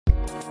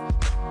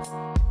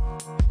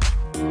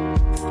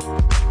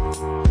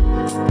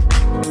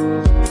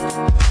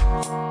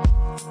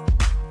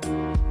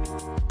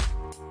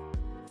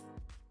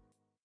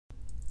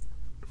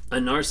A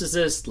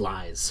narcissist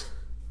lies.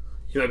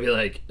 You might be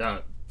like,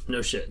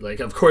 no shit.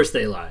 Like, of course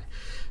they lie.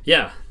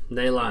 Yeah,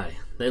 they lie.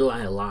 They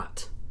lie a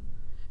lot.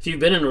 If you've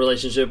been in a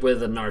relationship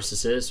with a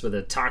narcissist, with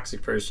a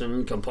toxic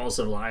person,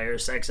 compulsive liar,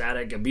 sex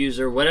addict,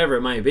 abuser, whatever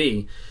it might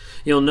be,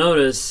 you'll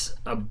notice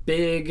a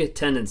big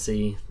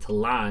tendency to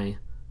lie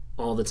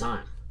all the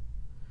time.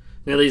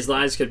 Now, these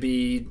lies could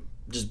be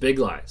just big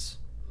lies.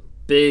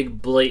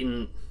 Big,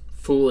 blatant,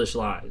 foolish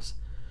lies.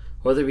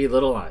 Or they be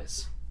little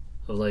lies.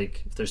 Of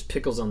like, if there's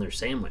pickles on their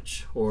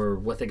sandwich, or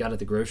what they got at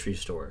the grocery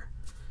store.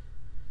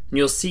 And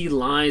you'll see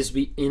lies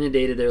be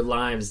inundated their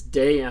lives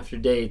day after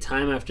day,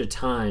 time after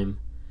time.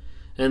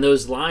 And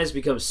those lies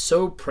become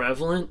so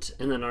prevalent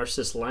in the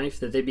narcissist's life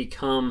that they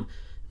become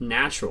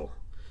natural.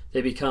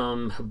 They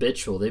become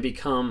habitual. They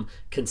become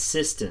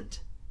consistent.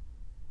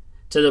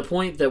 To the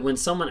point that when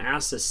someone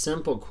asks a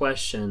simple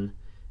question,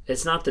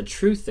 it's not the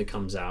truth that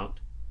comes out.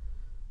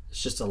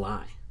 It's just a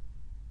lie.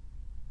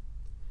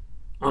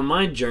 On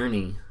my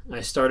journey,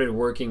 I started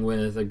working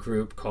with a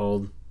group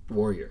called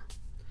Warrior.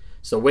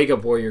 So Wake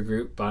Up Warrior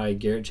group by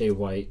Garrett J.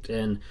 White.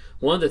 And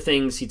one of the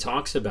things he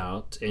talks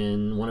about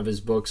in one of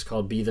his books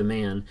called Be the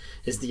Man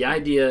is the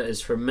idea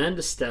is for men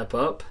to step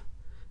up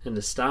and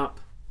to stop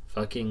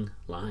fucking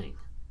lying.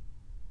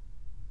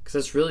 Because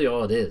that's really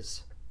all it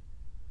is.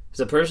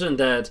 It's a person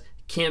that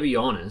can't be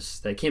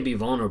honest, that can't be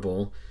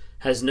vulnerable,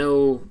 has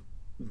no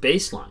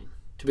baseline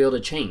to be able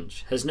to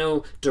change, has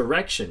no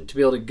direction to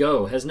be able to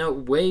go, has no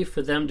way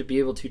for them to be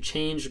able to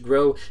change,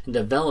 grow, and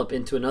develop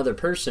into another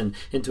person,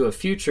 into a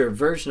future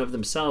version of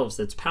themselves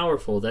that's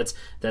powerful, that's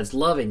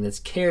loving, that's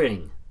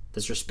caring,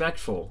 that's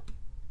respectful,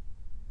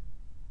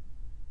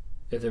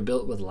 if they're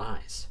built with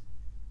lies.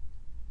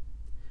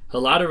 A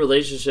lot of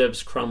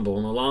relationships crumble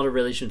and a lot of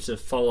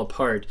relationships fall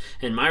apart,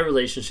 and my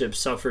relationship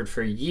suffered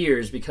for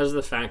years because of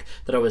the fact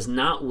that I was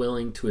not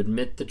willing to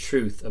admit the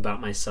truth about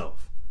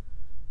myself.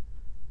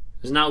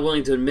 I was not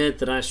willing to admit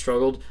that I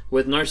struggled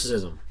with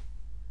narcissism.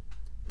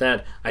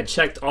 That I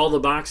checked all the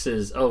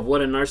boxes of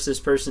what a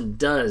narcissist person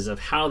does, of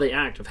how they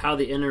act, of how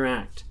they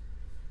interact.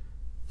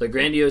 The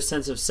grandiose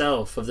sense of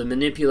self, of the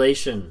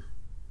manipulation.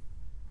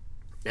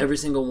 Every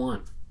single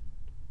one.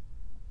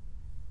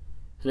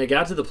 And I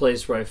got to the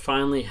place where I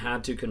finally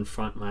had to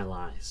confront my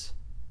lies.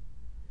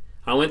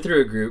 I went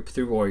through a group,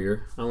 through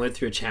Warrior. I went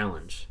through a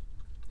challenge.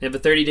 They have a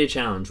 30-day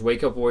challenge,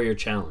 Wake Up Warrior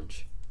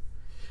Challenge.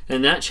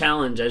 And that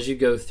challenge, as you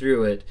go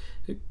through it,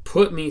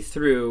 put me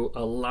through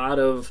a lot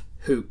of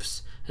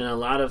hoops and a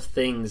lot of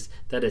things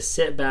that is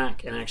sit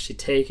back and actually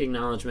take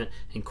acknowledgement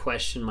and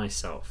question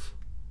myself.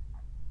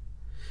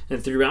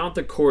 And throughout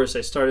the course,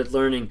 I started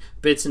learning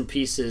bits and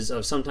pieces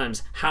of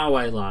sometimes how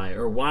I lie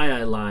or why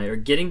I lie, or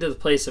getting to the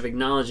place of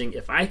acknowledging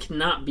if I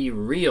cannot be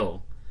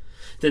real,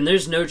 then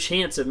there's no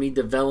chance of me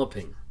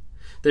developing.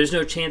 There's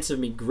no chance of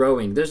me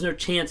growing. There's no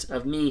chance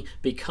of me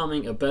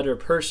becoming a better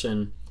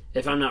person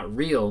if I'm not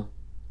real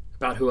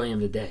about who I am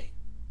today.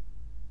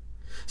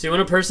 See, when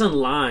a person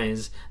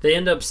lies, they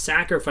end up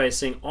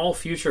sacrificing all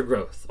future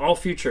growth, all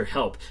future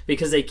help,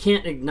 because they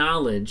can't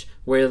acknowledge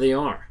where they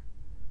are.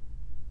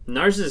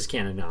 Narcissists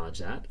can't acknowledge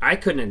that. I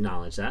couldn't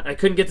acknowledge that. I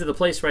couldn't get to the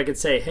place where I could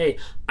say, hey,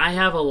 I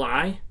have a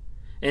lie,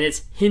 and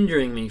it's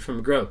hindering me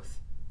from growth.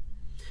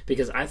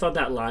 Because I thought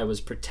that lie was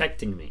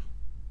protecting me,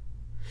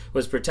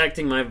 was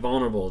protecting my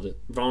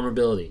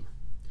vulnerability,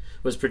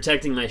 was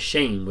protecting my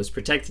shame, was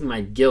protecting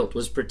my guilt,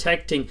 was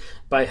protecting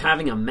by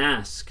having a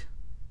mask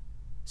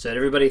so that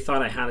everybody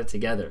thought I had it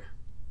together.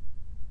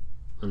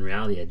 In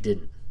reality, I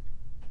didn't.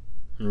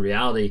 In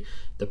reality,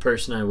 the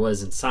person I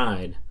was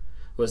inside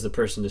was the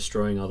person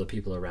destroying all the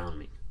people around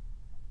me.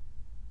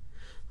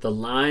 The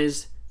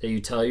lies that you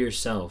tell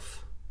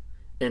yourself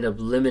end up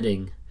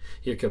limiting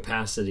your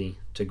capacity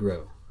to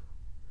grow.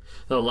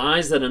 The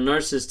lies that a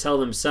narcissist tell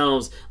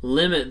themselves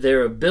limit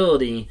their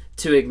ability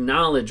to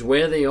acknowledge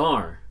where they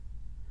are,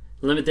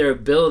 limit their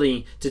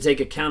ability to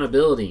take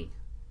accountability,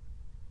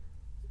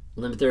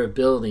 limit their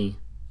ability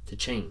to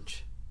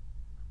change.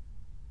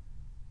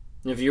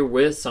 If you're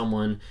with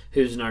someone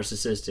who's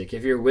narcissistic,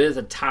 if you're with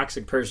a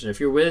toxic person, if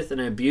you're with an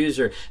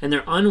abuser, and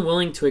they're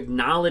unwilling to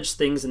acknowledge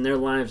things in their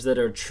lives that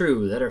are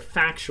true, that are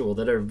factual,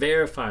 that are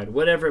verified,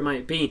 whatever it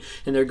might be,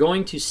 and they're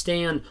going to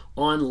stand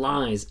on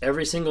lies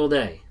every single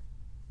day,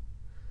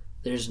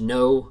 there's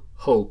no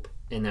hope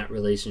in that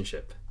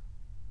relationship.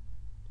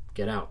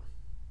 Get out.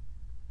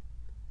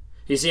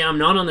 You see, I'm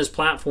not on this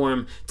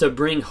platform to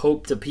bring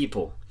hope to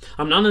people.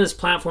 I'm not on this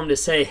platform to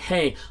say,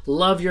 hey,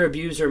 love your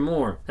abuser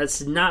more.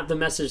 That's not the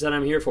message that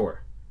I'm here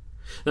for.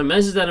 The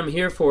message that I'm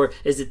here for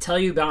is to tell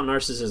you about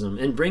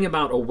narcissism and bring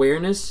about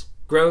awareness,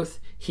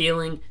 growth,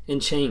 healing,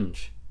 and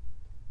change.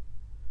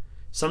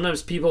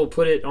 Sometimes people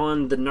put it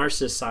on the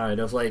narcissist side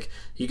of like,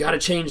 you got to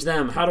change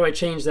them. How do I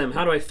change them?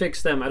 How do I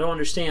fix them? I don't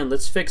understand.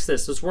 Let's fix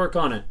this. Let's work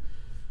on it.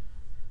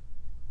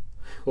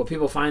 What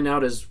people find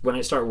out is when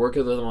I start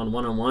working with them on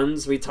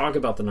one-on-ones, we talk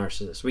about the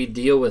narcissist. We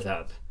deal with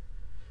that.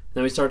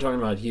 Then we start talking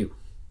about you.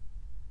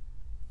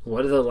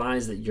 What are the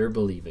lies that you're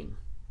believing?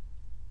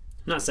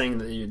 I'm not saying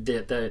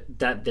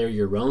that they're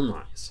your own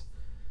lies.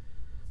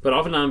 But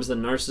oftentimes the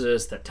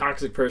narcissist, that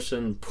toxic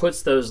person,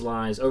 puts those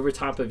lies over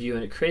top of you,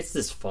 and it creates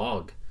this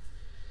fog.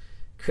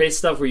 It creates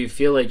stuff where you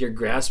feel like you're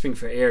grasping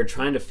for air,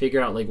 trying to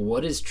figure out, like,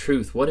 what is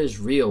truth? What is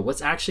real?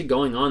 What's actually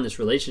going on in this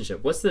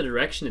relationship? What's the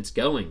direction it's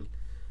going?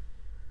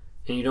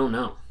 And you don't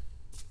know.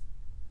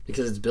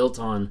 Because it's built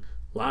on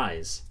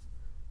lies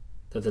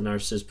that the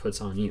narcissist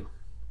puts on you.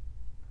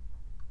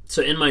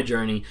 So in my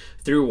journey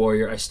through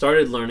Warrior, I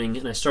started learning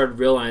and I started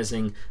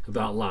realizing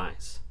about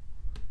lies.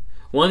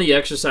 One of the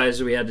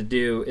exercises we had to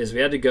do is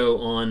we had to go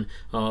on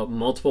a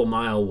multiple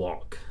mile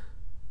walk.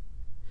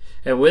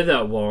 And with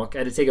that walk, I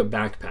had to take a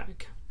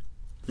backpack.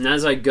 And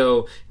as I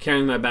go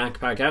carrying my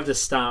backpack, I have to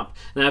stop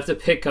and I have to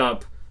pick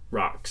up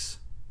rocks.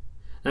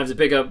 I have to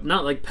pick up,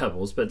 not like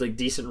pebbles, but like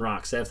decent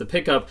rocks. I have to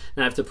pick up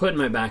and I have to put in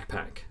my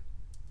backpack.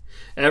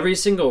 Every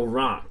single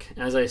rock,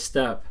 as I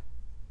step,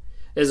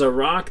 is a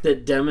rock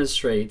that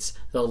demonstrates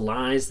the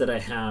lies that I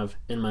have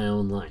in my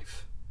own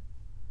life.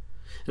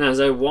 And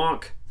as I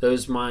walk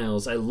those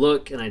miles, I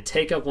look and I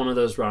take up one of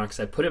those rocks,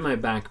 I put it in my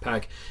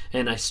backpack,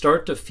 and I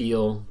start to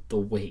feel the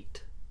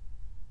weight.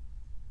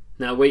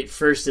 Now, weight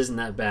first isn't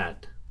that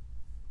bad.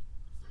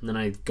 And then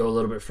I go a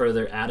little bit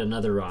further, add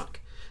another rock.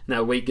 And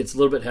that weight gets a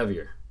little bit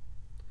heavier.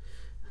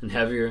 And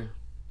heavier,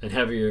 and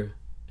heavier,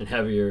 and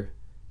heavier,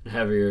 and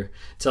heavier,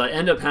 until I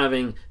end up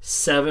having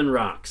 7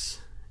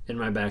 rocks in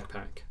my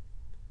backpack.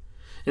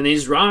 And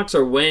these rocks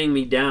are weighing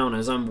me down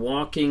as I'm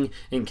walking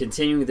and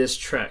continuing this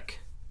trek.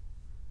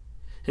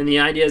 And the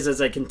idea is,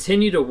 as I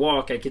continue to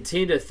walk, I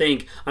continue to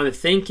think. I'm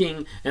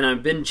thinking, and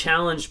I've been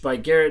challenged by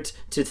Garrett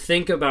to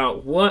think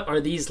about, what are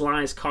these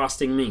lies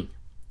costing me?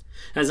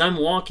 As I'm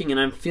walking and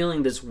I'm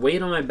feeling this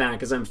weight on my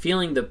back, as I'm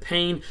feeling the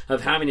pain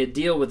of having to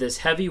deal with this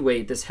heavy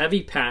weight, this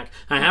heavy pack,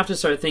 I have to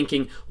start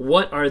thinking,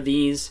 what are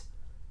these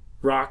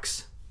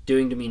rocks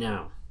doing to me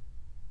now?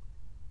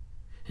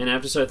 And I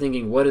have to start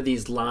thinking, what are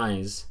these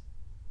lies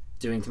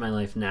doing to my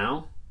life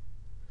now?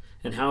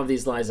 And how have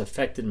these lies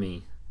affected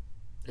me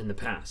in the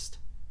past?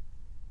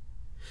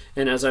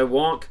 And as I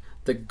walk,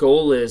 the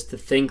goal is to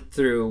think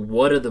through,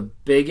 what are the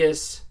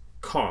biggest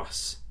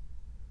costs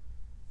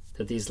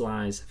that these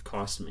lies have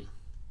cost me.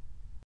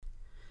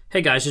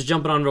 Hey guys, just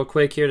jumping on real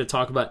quick here to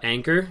talk about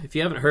Anchor. If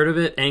you haven't heard of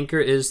it, Anchor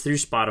is through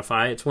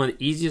Spotify. It's one of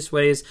the easiest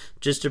ways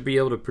just to be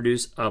able to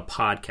produce a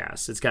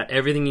podcast. It's got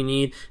everything you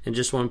need in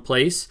just one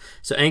place.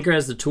 So Anchor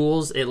has the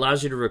tools. It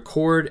allows you to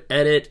record,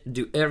 edit,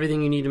 do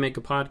everything you need to make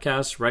a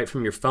podcast right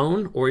from your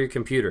phone or your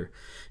computer.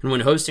 And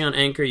when hosting on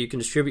Anchor, you can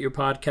distribute your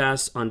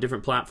podcasts on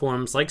different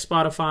platforms like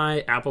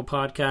Spotify, Apple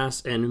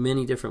Podcasts, and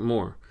many different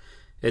more.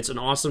 It's an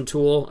awesome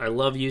tool. I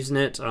love using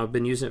it. I've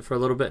been using it for a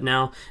little bit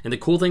now. And the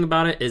cool thing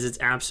about it is it's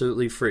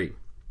absolutely free.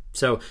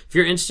 So if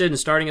you're interested in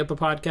starting up a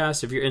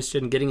podcast, if you're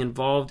interested in getting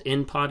involved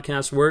in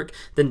podcast work,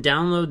 then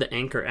download the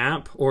Anchor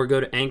app or go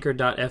to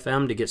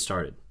anchor.fm to get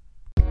started.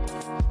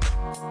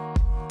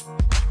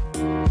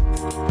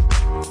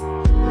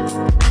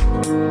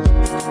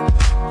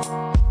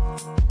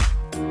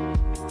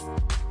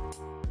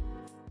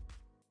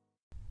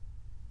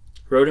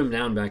 Wrote him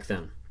down back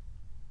then.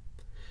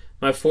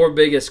 My 4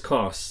 biggest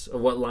costs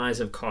of what lies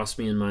have cost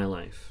me in my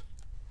life.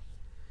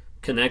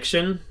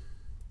 Connection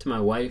to my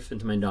wife and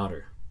to my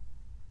daughter.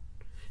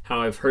 How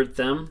I've hurt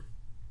them.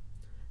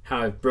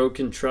 How I've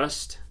broken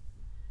trust.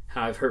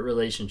 How I've hurt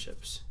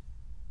relationships.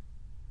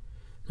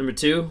 Number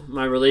 2,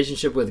 my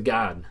relationship with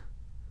God.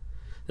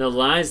 The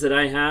lies that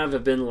I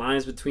have been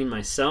lies between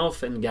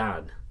myself and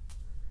God.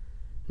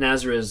 And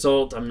as a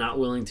result, I'm not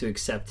willing to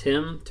accept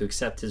Him, to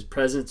accept His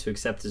presence, to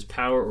accept His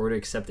power, or to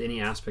accept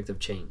any aspect of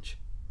change.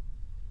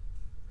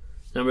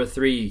 Number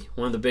 3,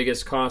 one of the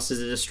biggest costs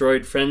is it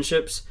destroyed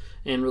friendships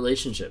and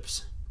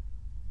relationships.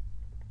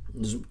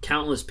 There's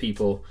countless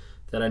people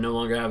that I no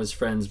longer have as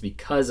friends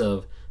because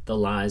of the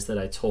lies that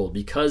I told,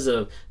 because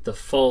of the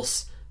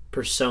false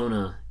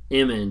persona,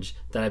 image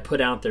that I put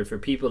out there for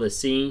people to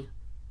see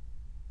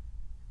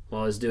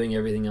while I was doing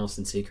everything else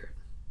in secret.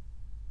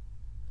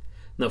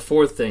 And the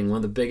 4th thing, one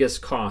of the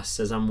biggest costs,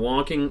 as I'm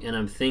walking and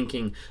I'm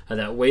thinking of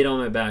that weight on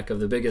my back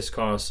of the biggest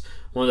costs,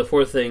 one of the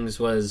 4 things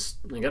was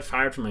I got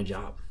fired from my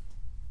job.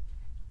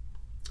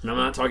 And I'm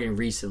not talking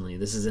recently.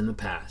 This is in the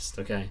past,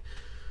 okay?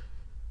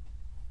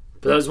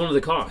 But that was one of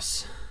the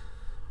costs.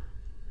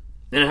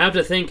 And I have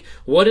to think,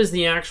 what is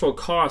the actual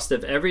cost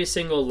of every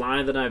single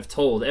lie that I've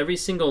told, every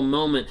single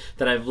moment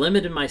that I've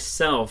limited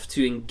myself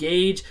to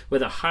engage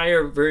with a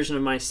higher version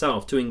of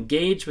myself, to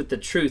engage with the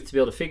truth, to be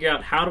able to figure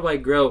out, how do I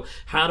grow,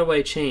 how do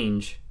I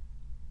change?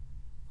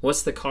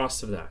 What's the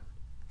cost of that?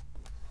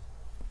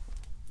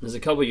 It was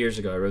a couple years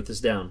ago, I wrote this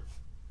down.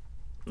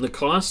 The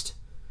cost,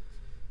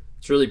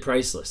 it's really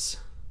priceless.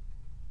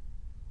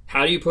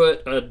 How do you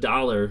put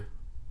 $1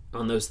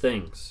 on those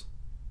things?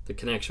 The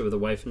connection with a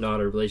wife and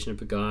daughter,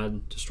 relationship with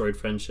God, destroyed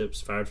friendships,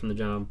 fired from the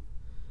job.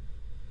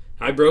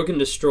 I broke and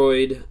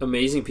destroyed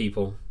amazing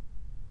people,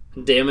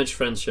 damaged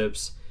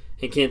friendships,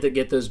 and can't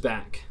get those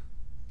back.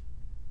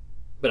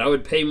 But I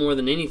would pay more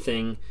than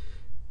anything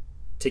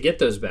to get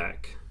those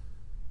back.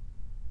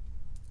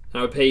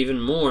 I would pay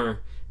even more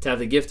to have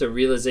the gift of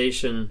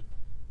realization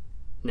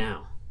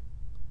now.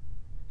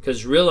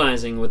 Because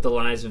realizing what the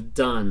lies have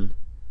done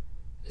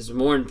is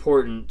more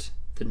important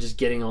than just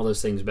getting all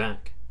those things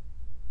back.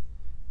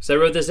 So I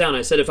wrote this down.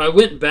 I said, if I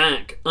went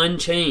back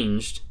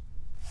unchanged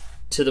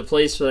to the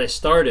place that I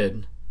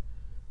started,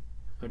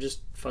 I would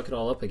just fuck it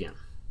all up again.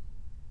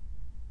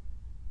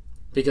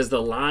 Because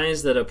the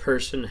lies that a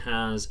person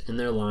has in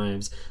their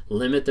lives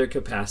limit their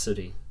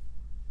capacity.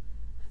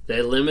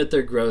 They limit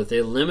their growth.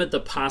 They limit the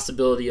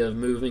possibility of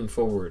moving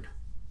forward.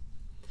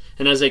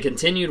 And as I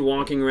continued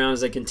walking around,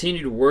 as I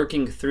continued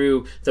working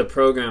through the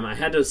program, I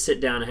had to sit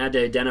down, I had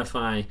to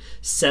identify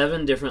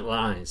 7 different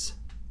lies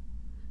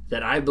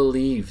that I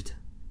believed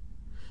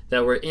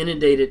that were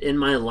inundated in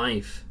my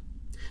life.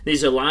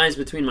 These are lies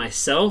between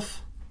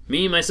myself,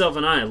 me, myself,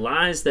 and I.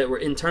 Lies that were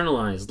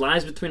internalized.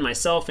 Lies between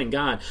myself and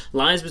God.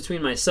 Lies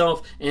between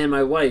myself and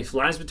my wife.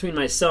 Lies between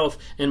myself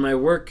and my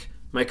work,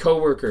 my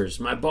coworkers,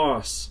 my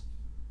boss.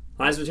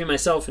 Lies between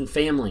myself and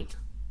family.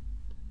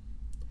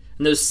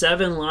 And those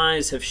 7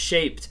 lies have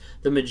shaped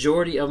the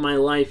majority of my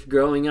life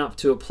growing up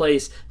to a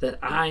place that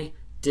I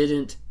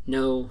didn't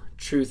know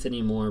truth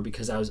anymore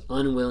because I was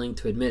unwilling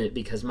to admit it,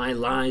 because my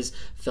lies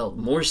felt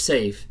more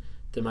safe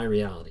than my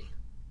reality.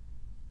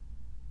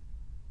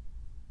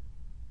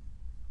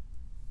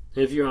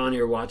 If you're on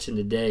here watching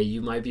today,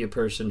 you might be a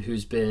person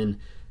who's been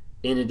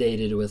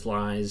inundated with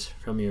lies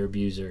from your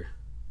abuser,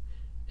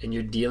 and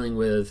you're dealing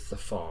with the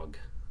fog,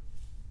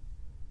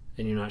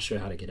 and you're not sure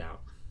how to get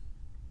out.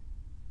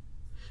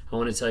 I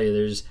want to tell you,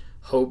 there's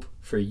hope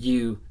for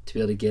you to be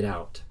able to get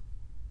out.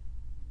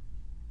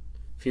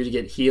 For you to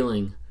get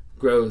healing,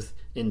 growth,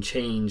 and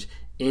change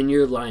in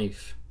your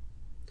life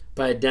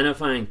by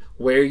identifying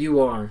where you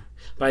are,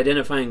 by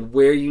identifying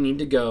where you need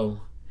to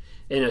go,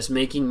 and us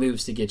making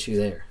moves to get you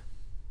there.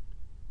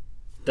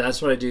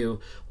 That's what I do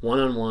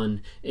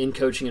one-on-one, in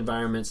coaching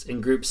environments, in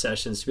group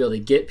sessions, to be able to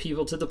get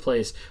people to the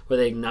place where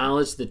they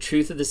acknowledge the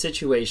truth of the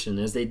situation.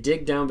 As they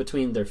dig down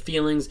between their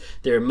feelings,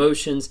 their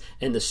emotions,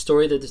 and the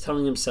story that they're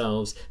telling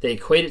themselves, they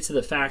equate it to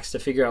the facts to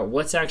figure out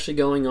what's actually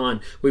going on.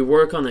 We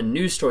work on the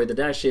new story that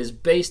actually is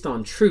based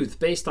on truth,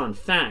 based on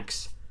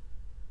facts.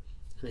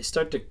 And they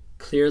start to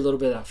clear a little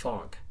bit of that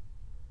fog.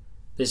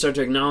 They start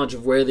to acknowledge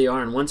of where they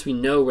are. And once we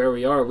know where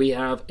we are, we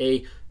have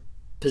a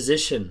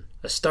position,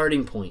 a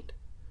starting point,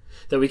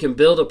 that we can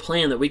build a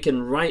plan, that we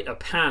can write a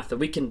path, that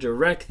we can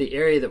direct the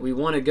area that we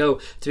want to go,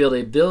 to be able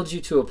to build you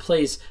to a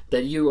place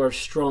that you are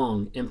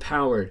strong,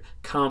 empowered,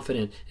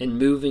 confident, and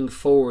moving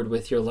forward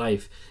with your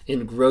life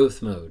in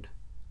growth mode.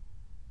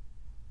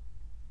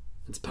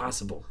 It's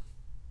possible.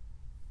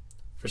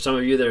 For some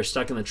of you that are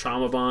stuck in the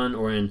trauma bond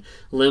or in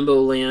limbo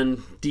land,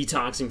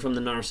 detoxing from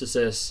the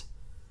narcissist,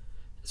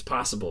 it's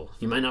possible.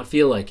 You might not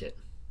feel like it,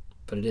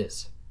 but it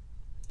is.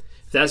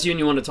 If that's you and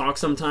you want to talk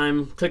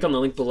sometime, click on the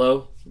link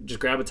below. Just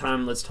grab a time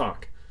and let's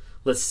talk.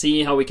 Let's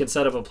see how we can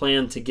set up a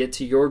plan to get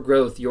to your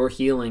growth, your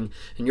healing,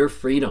 and your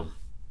freedom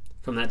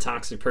from that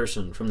toxic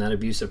person, from that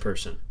abusive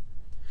person.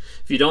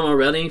 If you don't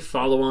already,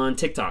 follow on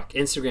TikTok,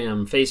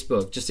 Instagram,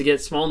 Facebook, just to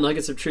get small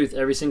nuggets of truth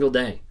every single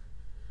day.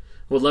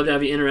 Would love to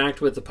have you interact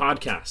with the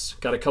podcast.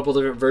 Got a couple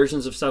different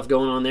versions of stuff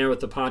going on there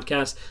with the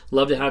podcast.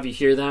 Love to have you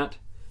hear that.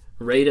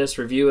 Rate us,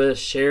 review us,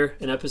 share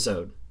an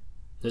episode.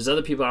 There's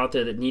other people out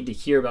there that need to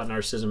hear about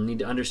narcissism, need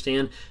to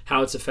understand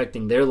how it's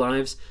affecting their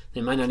lives.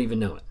 They might not even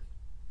know it.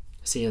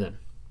 See you then.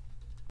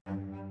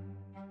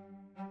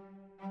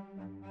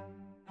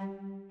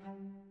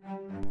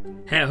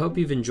 Hey, I hope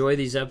you've enjoyed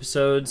these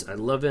episodes. I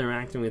love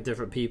interacting with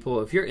different people.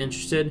 If you're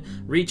interested,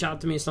 reach out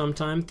to me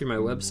sometime through my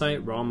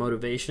website, Raw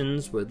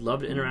Motivations. Would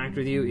love to interact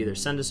with you. Either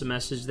send us a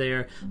message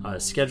there,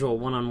 schedule a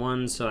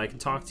one-on-one so I can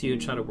talk to you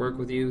and try to work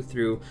with you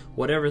through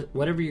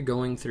whatever you're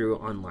going through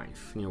on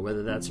life. You know,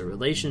 whether that's a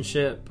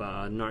relationship,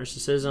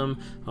 narcissism,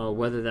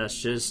 whether that's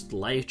just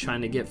life,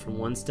 trying to get from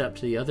one step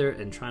to the other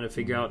and trying to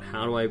figure out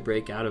how do I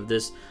break out of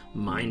this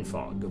mind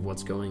fog of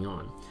what's going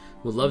on.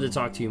 Would love to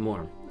talk to you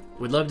more.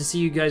 We'd love to see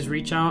you guys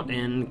reach out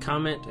and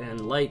comment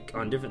and like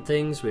on different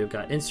things. We've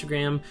got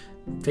Instagram,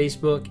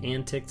 Facebook,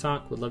 and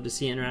TikTok. We'd love to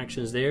see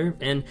interactions there.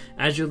 And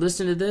as you're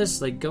listening to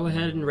this, go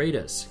ahead and rate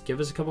us. Give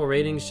us a couple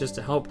ratings just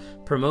to help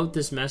promote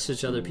this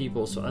message to other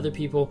people so other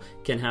people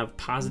can have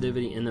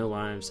positivity in their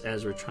lives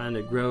as we're trying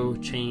to grow,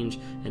 change,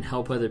 and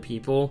help other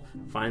people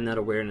find that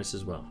awareness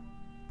as well.